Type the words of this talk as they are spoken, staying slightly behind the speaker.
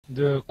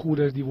De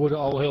Koerden die worden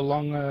al heel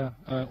lang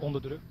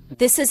onderdrukt.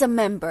 This is a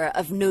member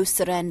of No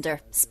Surrender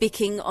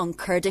speaking on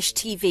Kurdish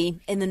TV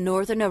in the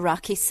northern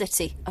Iraqi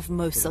city of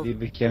Mosul.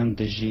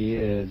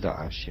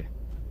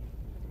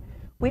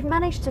 We've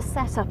managed to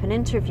set up an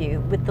interview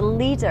with the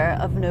leader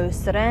of No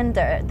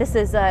Surrender. This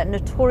is a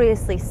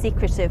notoriously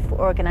secretive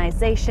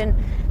organisation.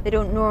 They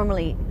don't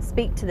normally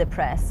speak to the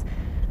press.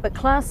 But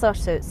Klaas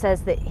Otto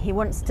says that he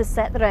wants to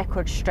set the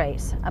record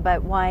straight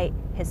about why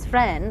his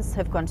friends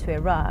have gone to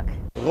Iraq.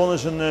 Ron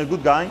is a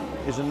good guy.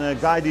 He's a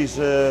guy who's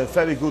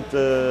very good.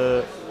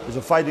 He's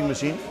a fighting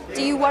machine.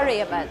 Do you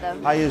worry about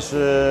them? He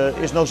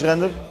is no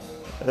surrender.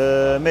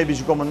 Maybe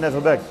he come and never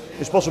back.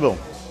 It's possible.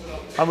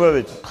 I'm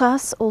worried.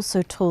 Klaas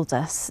also told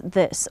us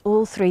that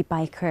all three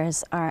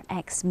bikers are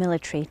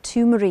ex-military,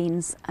 2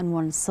 Marines and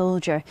 1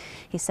 soldier.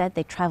 He said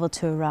they travelled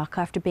to Iraq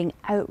after being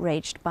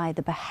outraged by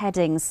the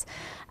beheadings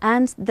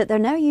and that they're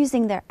now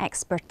using their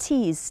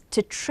expertise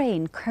to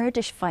train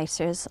Kurdish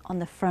fighters on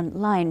the front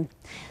line.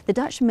 The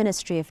Dutch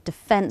Ministry of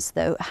Defence,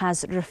 though,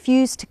 has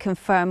refused to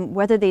confirm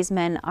whether these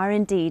men are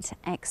indeed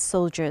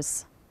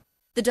ex-soldiers.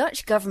 The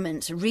Dutch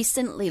government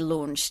recently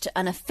launched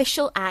an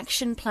official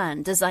action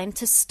plan designed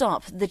to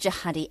stop the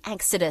jihadi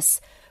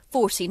exodus.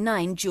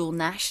 49 dual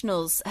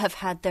nationals have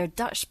had their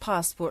Dutch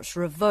passports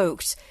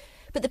revoked.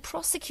 But the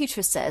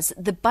prosecutor says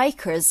the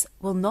bikers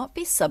will not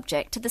be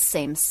subject to the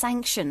same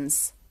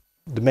sanctions.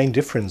 The main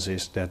difference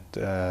is that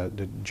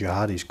the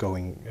jihadis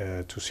going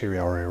to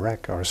Syria or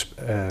Iraq are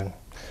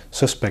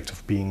suspect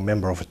of being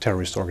member of a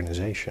terrorist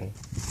organization.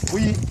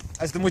 We,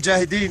 as the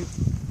Mujahideen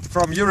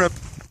from Europe,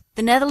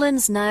 the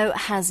Netherlands now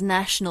has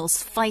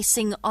nationals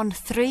fighting on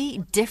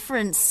 3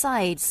 different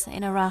sides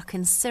in Iraq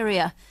and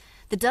Syria.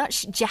 The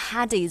Dutch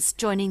jihadis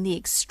joining the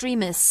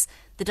extremists,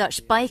 the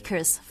Dutch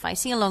bikers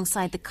fighting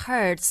alongside the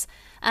Kurds,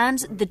 and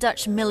the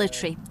Dutch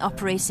military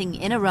operating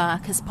in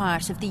Iraq as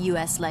part of the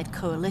US-led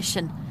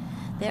coalition.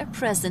 Their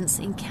presence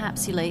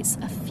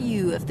encapsulates a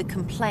few of the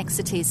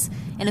complexities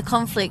in a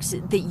conflict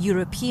that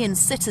European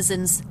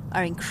citizens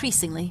are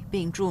increasingly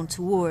being drawn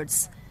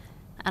towards.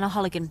 Anna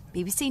Holligan,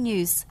 BBC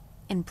News,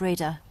 in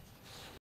Breda.